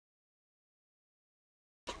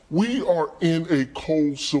We are in a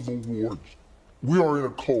cold civil war. We are in a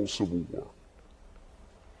cold civil war.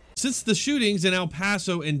 Since the shootings in El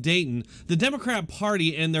Paso and Dayton, the Democrat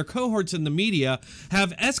Party and their cohorts in the media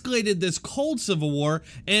have escalated this cold civil war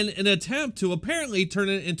in an attempt to apparently turn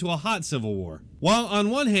it into a hot civil war. While on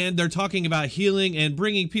one hand, they're talking about healing and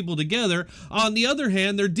bringing people together, on the other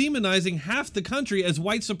hand, they're demonizing half the country as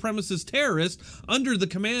white supremacist terrorists under the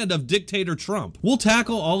command of dictator Trump. We'll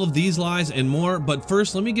tackle all of these lies and more, but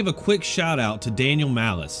first let me give a quick shout out to Daniel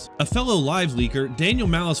Malice. A fellow live leaker, Daniel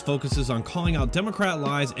Malice focuses on calling out Democrat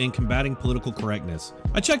lies and combating political correctness.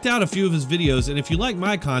 I checked out a few of his videos, and if you like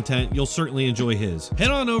my content, you'll certainly enjoy his. Head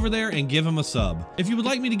on over there and give him a sub. If you would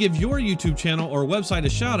like me to give your YouTube channel or website a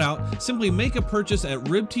shout out, simply make a purchase at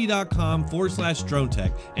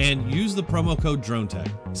ribtee.com/Dronetek and use the promo code Dronetek.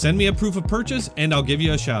 Send me a proof of purchase and I'll give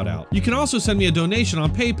you a shout out. You can also send me a donation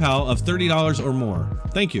on PayPal of $30 or more.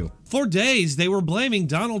 Thank you. For days, they were blaming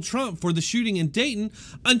Donald Trump for the shooting in Dayton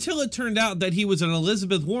until it turned out that he was an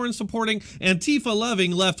Elizabeth Warren supporting,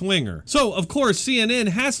 Antifa-loving left-winger. So, of course, CNN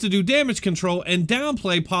has to do damage control and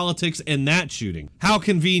downplay politics in that shooting. How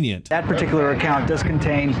convenient. That particular account does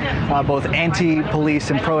contain both anti-police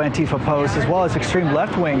and pro-Antifa posts, as well as extreme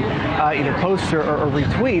left-wing either posts or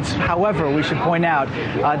retweets. However, we should point out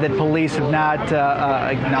that police have not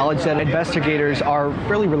acknowledged that. Investigators are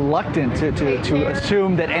really reluctant to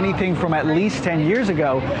assume that anything from at least 10 years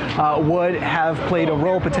ago would have played a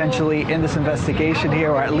role potentially in this investigation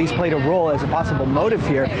here, or at least played a role as a possible motive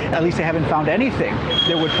here. At least they haven't found anything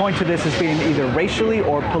that would point to this as being either racially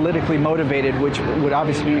or politically motivated, which would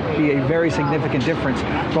obviously be a very significant difference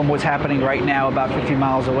from what's happening right now about 50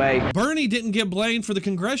 miles away. Bernie didn't get blamed for the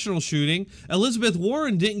congressional shooting. Elizabeth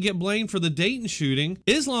Warren didn't get blamed for the Dayton shooting.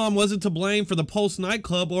 Islam wasn't to blame for the Pulse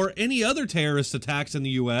nightclub or any other terrorist attacks in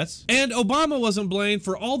the U.S. And Obama wasn't blamed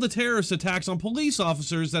for all the terrorist attacks on police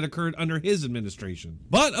officers that occurred under his administration.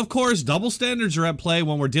 But of course, double standards are at play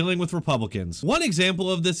when we're dealing with Republicans. One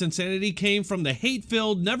example of this insanity came from the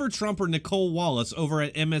hate-filled never-Trumper Nicole Wallace over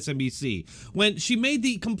at MSNBC, when she made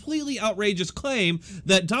the completely outrageous claim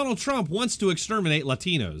that Donald Trump wants to exterminate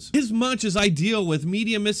Latinos. As much as I deal with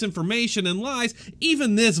media misinformation and lies,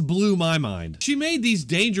 even this blew my mind. She made these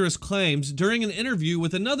dangerous claims during an interview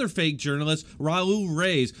with another fake journalist, Raul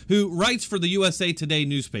Reyes, who writes for the USA Today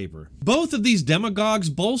newspaper. Both of these demagogues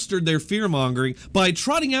bolstered their fear-mongering by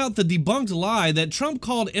trotting out the debunked lie that Trump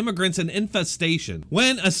called immigrants an infestation,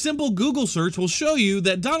 when a simple Google search will show you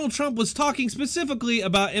that Donald Trump was talking specifically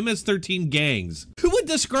about MS-13 gangs. Who would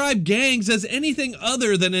describe gangs as anything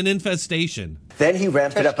other than an infestation? Then he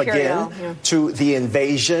ramped it up again to the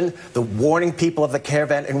invasion, the warning people of the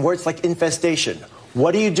caravan, and words like infestation.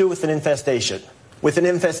 What do you do with an infestation? With an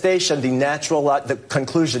infestation, the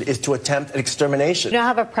conclusion is to attempt an extermination. You don't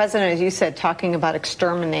have a president, as you said, talking about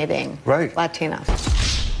exterminating Latinos.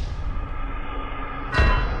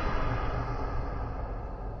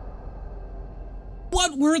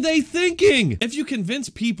 What were they thinking? If you convince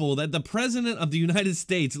people that the President of the United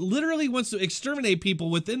States literally wants to exterminate people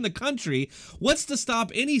within the country, what's to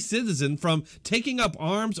stop any citizen from taking up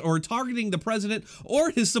arms or targeting the president or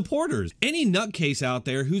his supporters? Any nutcase out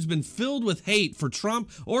there who's been filled with hate for Trump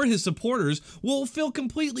or his supporters will feel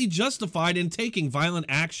completely justified in taking violent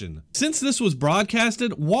action. Since this was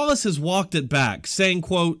broadcasted, Wallace has walked it back, saying,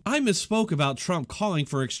 quote, "I misspoke about Trump calling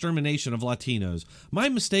for extermination of Latinos. My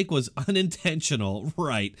mistake was unintentional."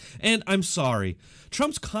 Right, and I'm sorry.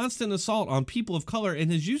 Trump's constant assault on people of color and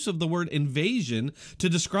his use of the word invasion to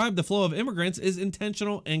describe the flow of immigrants is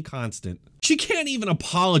intentional and constant. She can't even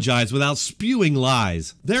apologize without spewing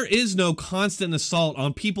lies. There is no constant assault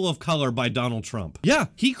on people of color by Donald Trump. Yeah,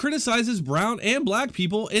 he criticizes brown and black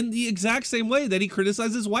people in the exact same way that he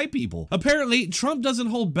criticizes white people. Apparently, Trump doesn't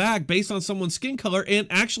hold back based on someone's skin color and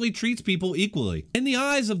actually treats people equally. In the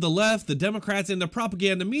eyes of the left, the Democrats, and the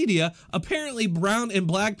propaganda media, apparently brown and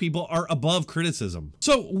black people are above criticism.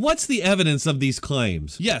 So what's the evidence of these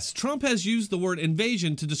claims? Yes, Trump has used the word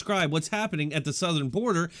invasion to describe what's happening at the southern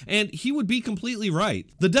border, and he would be completely right.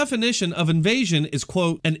 The definition of invasion is,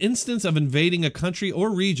 quote, "an instance of invading a country or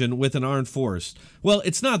region with an armed force." Well,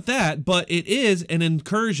 it's not that, but it is an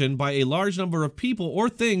incursion by a large number of people or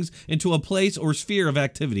things into a place or sphere of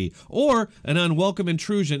activity, or an unwelcome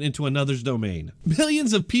intrusion into another's domain.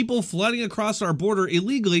 Millions of people flooding across our border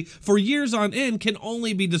illegally for years on end can only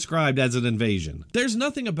only be described as an invasion. There's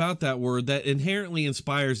nothing about that word that inherently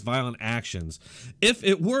inspires violent actions. If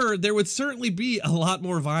it were, there would certainly be a lot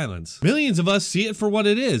more violence. Millions of us see it for what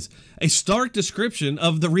it is, a stark description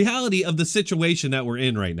of the reality of the situation that we're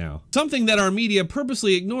in right now. Something that our media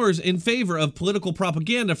purposely ignores in favor of political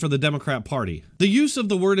propaganda for the Democrat Party. The use of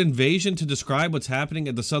the word invasion to describe what's happening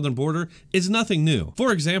at the southern border is nothing new.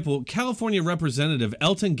 For example, California Representative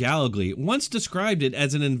Elton Gallegly once described it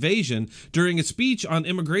as an invasion during a speech on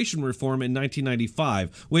immigration reform in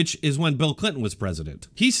 1995, which is when Bill Clinton was president.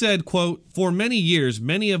 He said, quote, "For many years,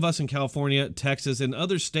 many of us in California, Texas, and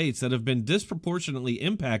other states that have been disproportionately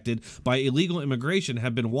impacted by illegal immigration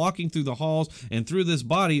have been walking through the halls and through this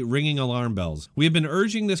body ringing alarm bells. We have been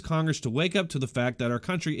urging this Congress to wake up to the fact that our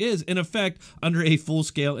country is, in effect, under a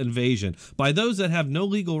full-scale invasion by those that have no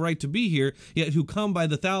legal right to be here, yet who come by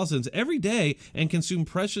the thousands every day and consume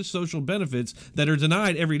precious social benefits that are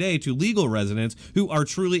denied every day to legal residents who are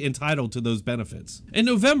truly entitled to those benefits." In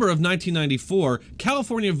November of 1994,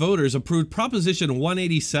 California voters approved Proposition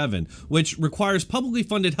 187, which requires publicly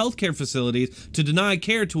funded healthcare facilities to deny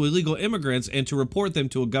care to illegal immigrants and to report them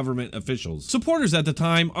to government officials. Supporters at the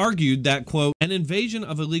time argued that, quote, "an invasion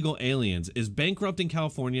of illegal aliens is bankrupting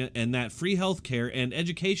California and that free health care and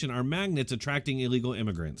education are magnets attracting illegal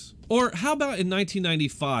immigrants." Or how about in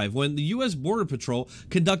 1995 when the U.S. Border Patrol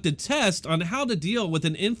conducted tests on how to deal with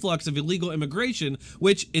an influx of illegal immigration,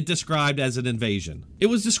 which it described as an invasion. It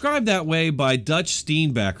was described that way by Dutch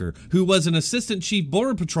Steenbacker, who was an assistant chief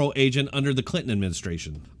Border Patrol agent under the Clinton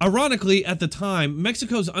administration. Ironically, at the time,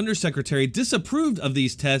 Mexico's undersecretary disapproved of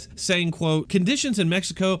these tests, saying, quote, "Conditions in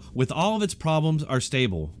Mexico, with all of its problems, are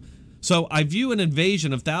stable. So I view an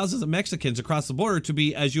invasion of thousands of Mexicans across the border to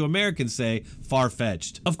be, as you Americans say,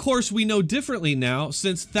 far-fetched." Of course, we know differently now,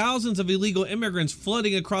 since thousands of illegal immigrants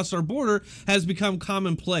flooding across our border has become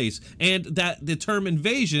commonplace, and that the term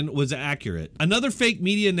invasion was accurate. Another fake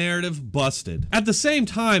media narrative busted. At the same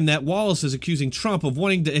time that Wallace is accusing Trump of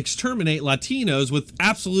wanting to exterminate Latinos with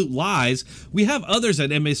absolute lies, we have others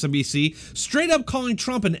at MSNBC straight up calling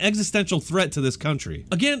Trump an existential threat to this country.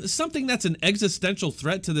 Again, something that's an existential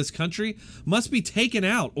threat to this country must be taken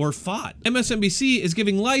out or fought. MSNBC is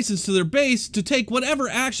giving license to their base to take whatever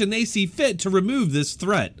action they see fit to remove this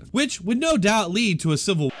threat, which would no doubt lead to a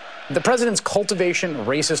civil war. The president's cultivation of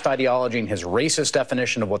racist ideology and his racist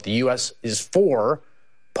definition of what the U.S. is for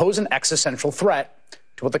pose an existential threat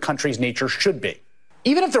to what the country's nature should be.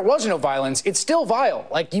 Even if there was no violence, it's still vile.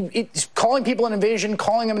 Like, it's calling people an invasion,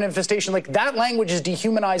 calling them an infestation, like that language is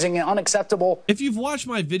dehumanizing and unacceptable. If you've watched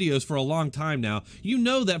my videos for a long time now, you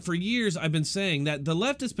know that for years I've been saying that the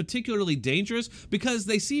left is particularly dangerous because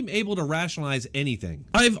they seem able to rationalize anything.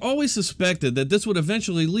 I've always suspected that this would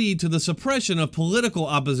eventually lead to the suppression of political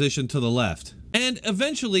opposition to the left, and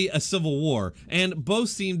eventually a civil war, and both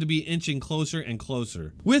seem to be inching closer and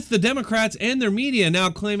closer. With the Democrats and their media now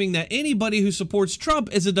claiming that anybody who supports Trump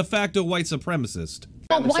is a de facto white supremacist.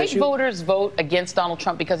 Will white voters vote against Donald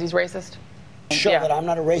Trump because he's racist? Show that I'm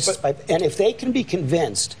not a racist. And if they can be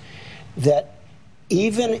convinced that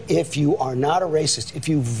even if you are not a racist, if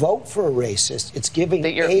you vote for a racist, it's giving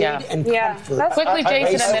aid and comfort. Quickly,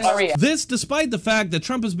 Jason, and then Maria. This despite the fact that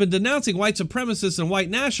Trump has been denouncing white supremacists and white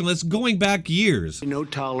nationalists going back years. No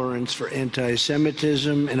tolerance for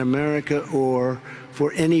anti-Semitism in America or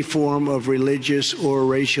for any form of religious or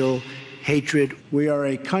racial hatred. We are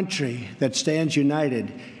a country that stands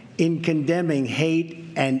united in condemning hate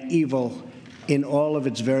and evil in all of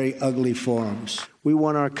its very ugly forms. We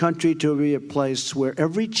want our country to be a place where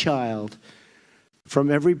every child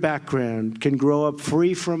from every background can grow up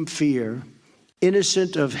free from fear,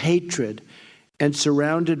 innocent of hatred, and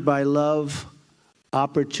surrounded by love,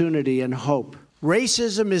 opportunity, and hope.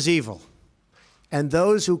 Racism is evil, and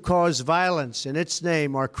those who cause violence in its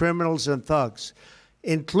name are criminals and thugs,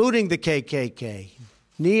 including the KKK,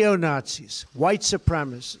 neo-Nazis, white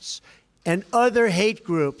supremacists, and other hate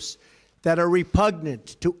groups that are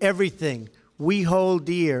repugnant to everything we hold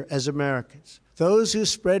dear as Americans. Those who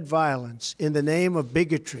spread violence in the name of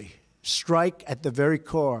bigotry strike at the very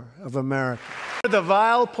core of America. The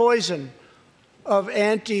vile poison of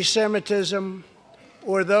anti-Semitism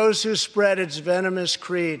or those who spread its venomous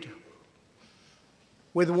creed.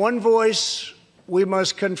 With one voice, we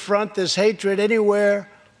must confront this hatred anywhere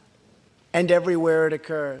and everywhere it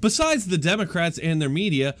occurs. Besides the Democrats and their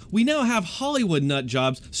media, we now have Hollywood nut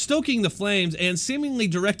jobs stoking the flames and seemingly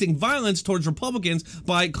directing violence towards Republicans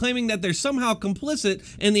by claiming that they're somehow complicit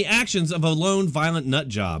in the actions of a lone violent nut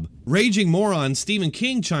job. Raging moron Stephen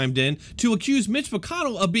King chimed in to accuse Mitch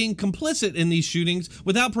McConnell of being complicit in these shootings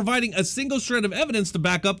without providing a single shred of evidence to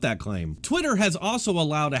back up that claim. Twitter has also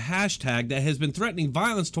allowed a hashtag that has been threatening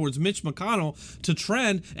violence towards Mitch McConnell to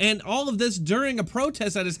trend, and all of this during a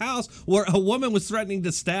protest at his house where a woman was threatening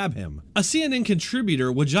to stab him. A CNN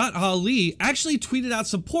contributor, Wajat Ali, actually tweeted out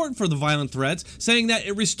support for the violent threats, saying that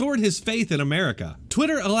it restored his faith in America.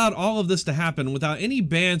 Twitter allowed all of this to happen without any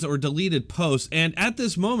bans or deleted posts, and at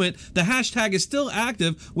this moment, the hashtag is still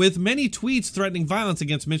active with many tweets threatening violence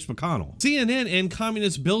against Mitch McConnell. CNN and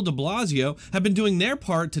communist Bill de Blasio have been doing their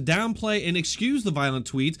part to downplay and excuse the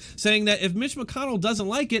violent tweets, saying that if Mitch McConnell doesn't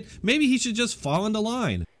like it, maybe he should just fall into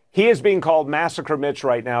line. He is being called Massacre Mitch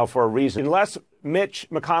right now for a reason. Unless Mitch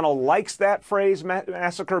McConnell likes that phrase,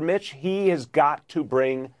 Massacre Mitch, he has got to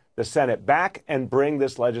bring the Senate back and bring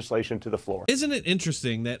this legislation to the floor. Isn't it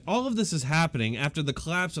interesting that all of this is happening after the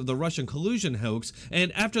collapse of the Russian collusion hoax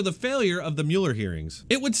and after the failure of the Mueller hearings?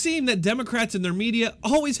 It would seem that Democrats and their media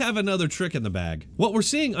always have another trick in the bag. What we're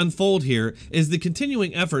seeing unfold here is the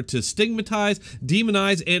continuing effort to stigmatize,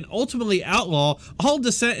 demonize, and ultimately outlaw all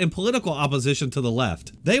dissent and political opposition to the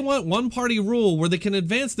left. They want one-party rule where they can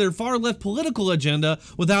advance their far-left political agenda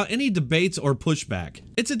without any debates or pushback.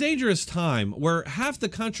 It's a dangerous time where half the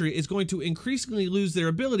country is going to increasingly lose their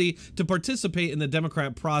ability to participate in the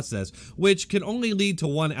Democrat process, which can only lead to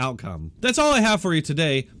one outcome. That's all I have for you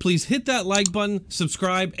today. Please hit that like button,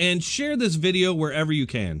 subscribe, and share this video wherever you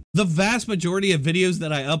can. The vast majority of videos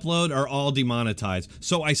that I upload are all demonetized,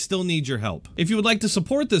 so I still need your help. If you would like to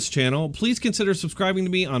support this channel, please consider subscribing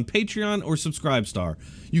to me on Patreon or Subscribestar.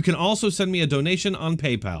 You can also send me a donation on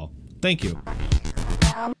PayPal. Thank you.